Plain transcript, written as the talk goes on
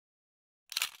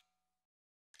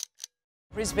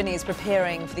Brisbane is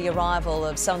preparing for the arrival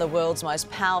of some of the world's most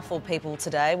powerful people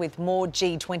today, with more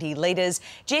G20 leaders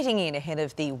jetting in ahead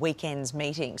of the weekend's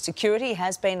meeting. Security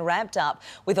has been ramped up,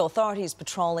 with authorities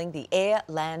patrolling the air,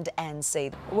 land and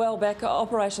sea. Well, Becca,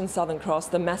 Operation Southern Cross,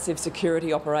 the massive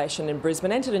security operation in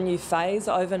Brisbane, entered a new phase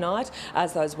overnight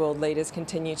as those world leaders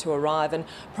continue to arrive and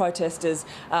protesters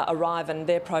arrive and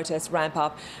their protests ramp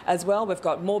up as well. We've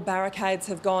got more barricades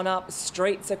have gone up,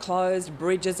 streets are closed,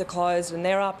 bridges are closed, and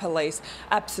there are police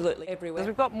absolutely everywhere.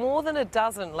 We've got more than a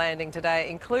dozen landing today,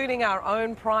 including our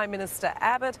own Prime Minister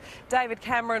Abbott, David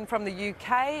Cameron from the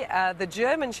UK, the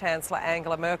German Chancellor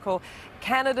Angela Merkel,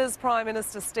 Canada's Prime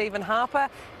Minister Stephen Harper,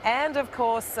 and of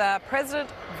course President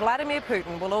Vladimir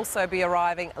Putin will also be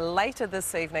arriving later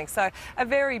this evening. So a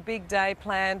very big day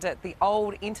planned at the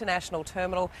old international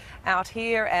terminal out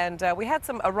here, and we had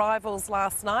some arrivals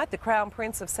last night. The Crown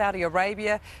Prince of Saudi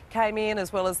Arabia came in,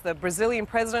 as well as the Brazilian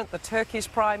President, the Turkish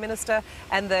Prime Minister,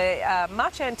 and the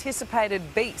much anticipated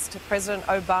beast, President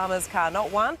Obama's car. Not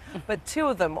one, but two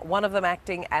of them, one of them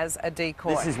acting as a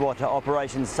decoy. This is what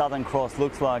Operation Southern Cross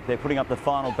looks like. They're putting up the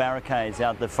final barricades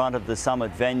out the front of the summit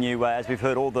venue. As we've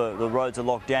heard, all the roads are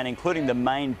locked down, including the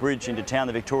main bridge into town,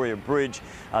 the Victoria Bridge.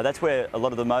 That's where a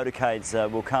lot of the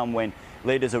motorcades will come when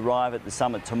leaders arrive at the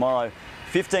summit tomorrow.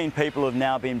 15 people have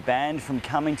now been banned from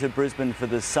coming to Brisbane for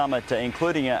the summit,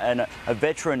 including a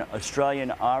veteran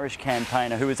Australian-Irish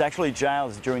campaigner who was actually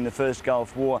jailed during the First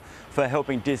Gulf War for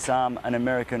helping disarm an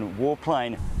American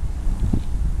warplane.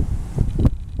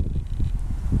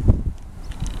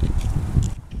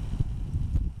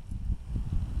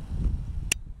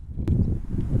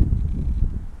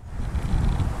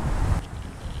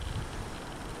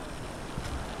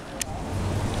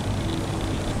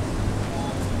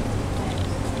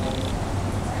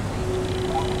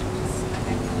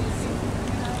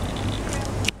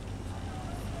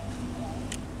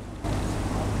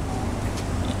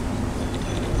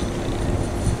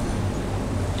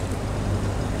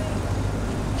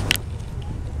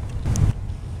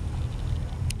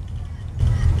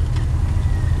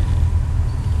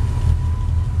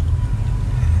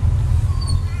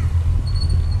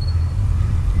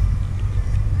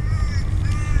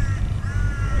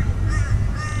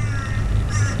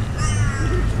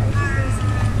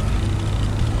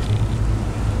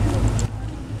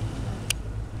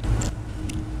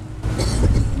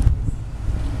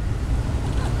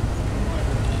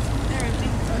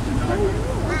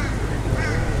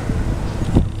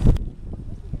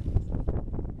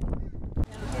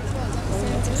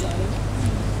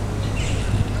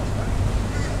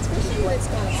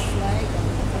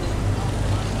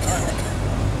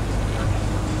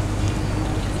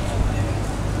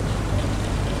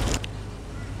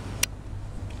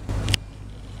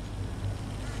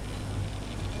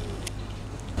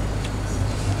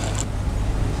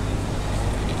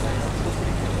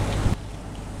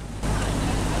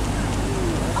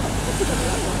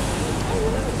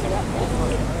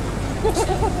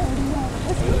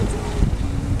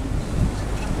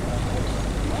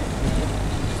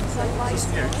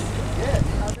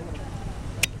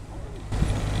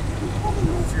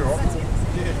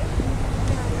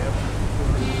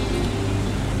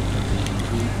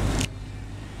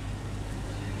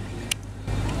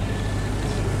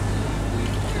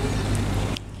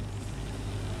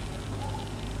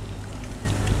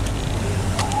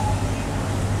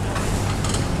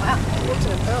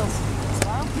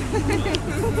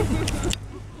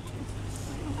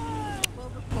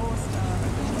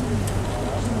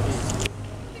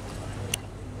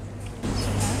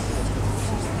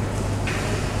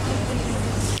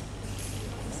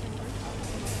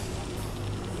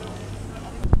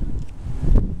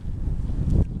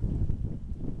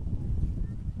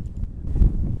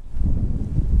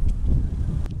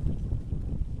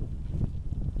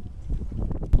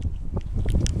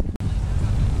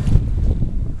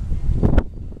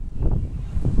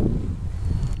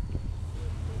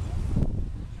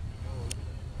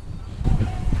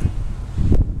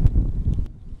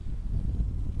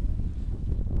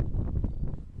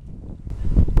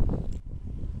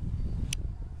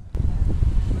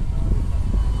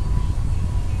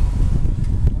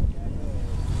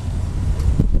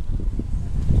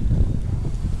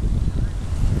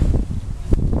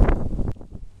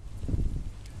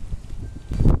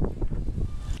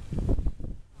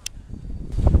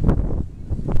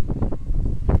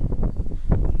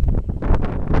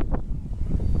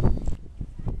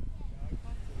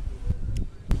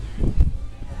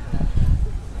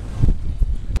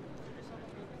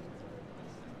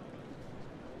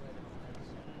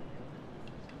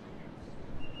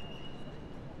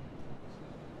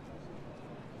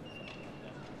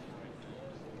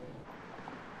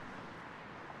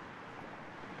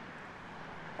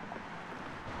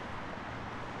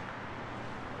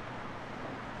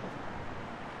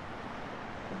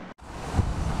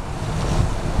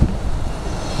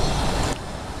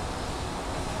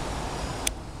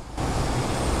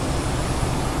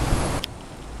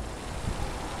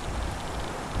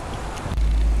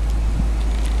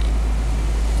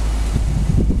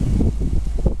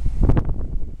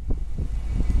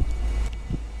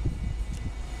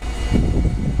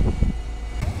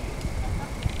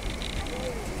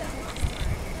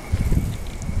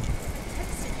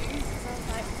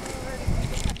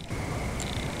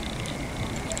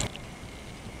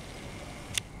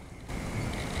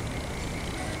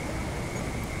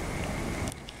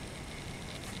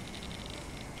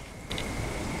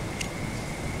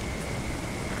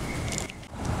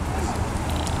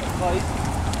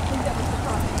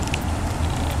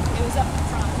 Who's up the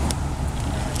front?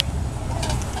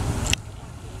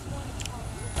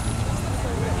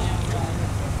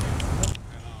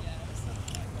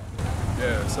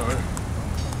 Yeah, so we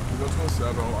got to a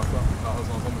servo. I thought I was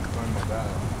on the phone with my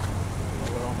dad.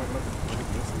 Well, I'm like, look at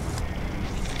this.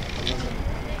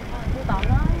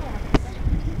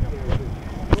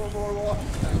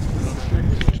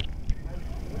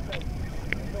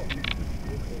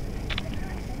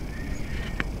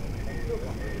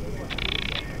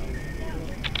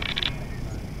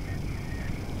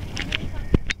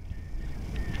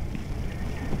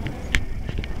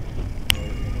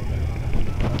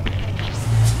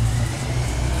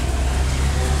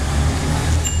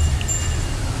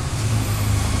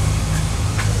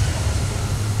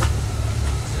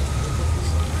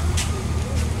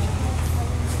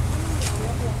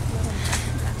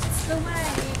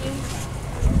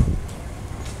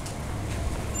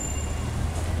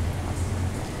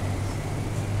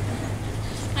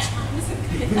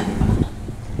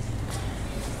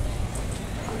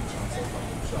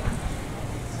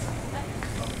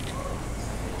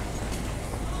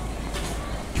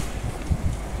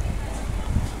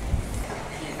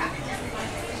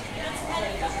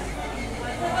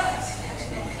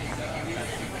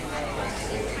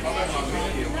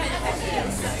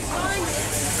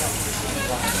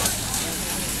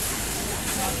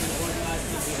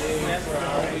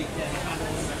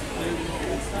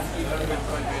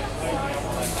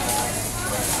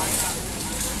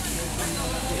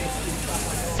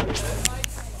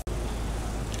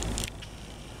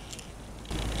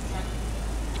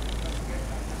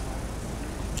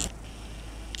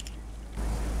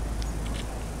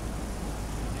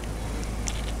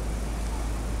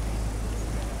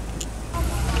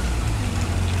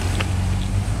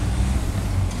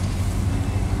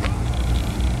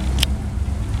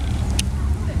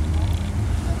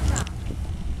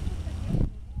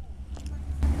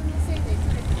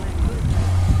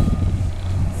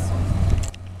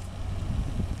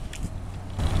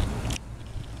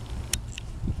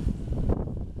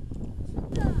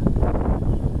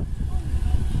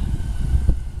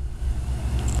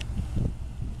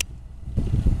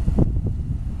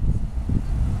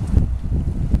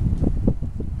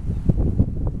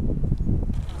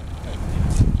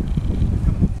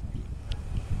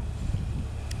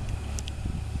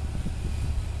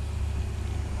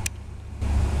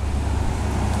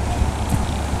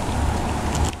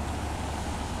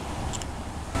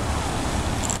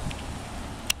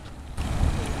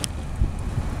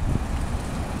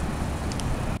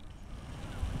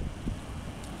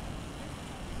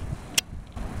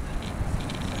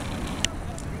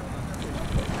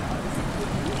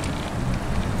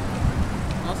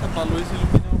 Nossa, pra luz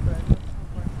ilumina.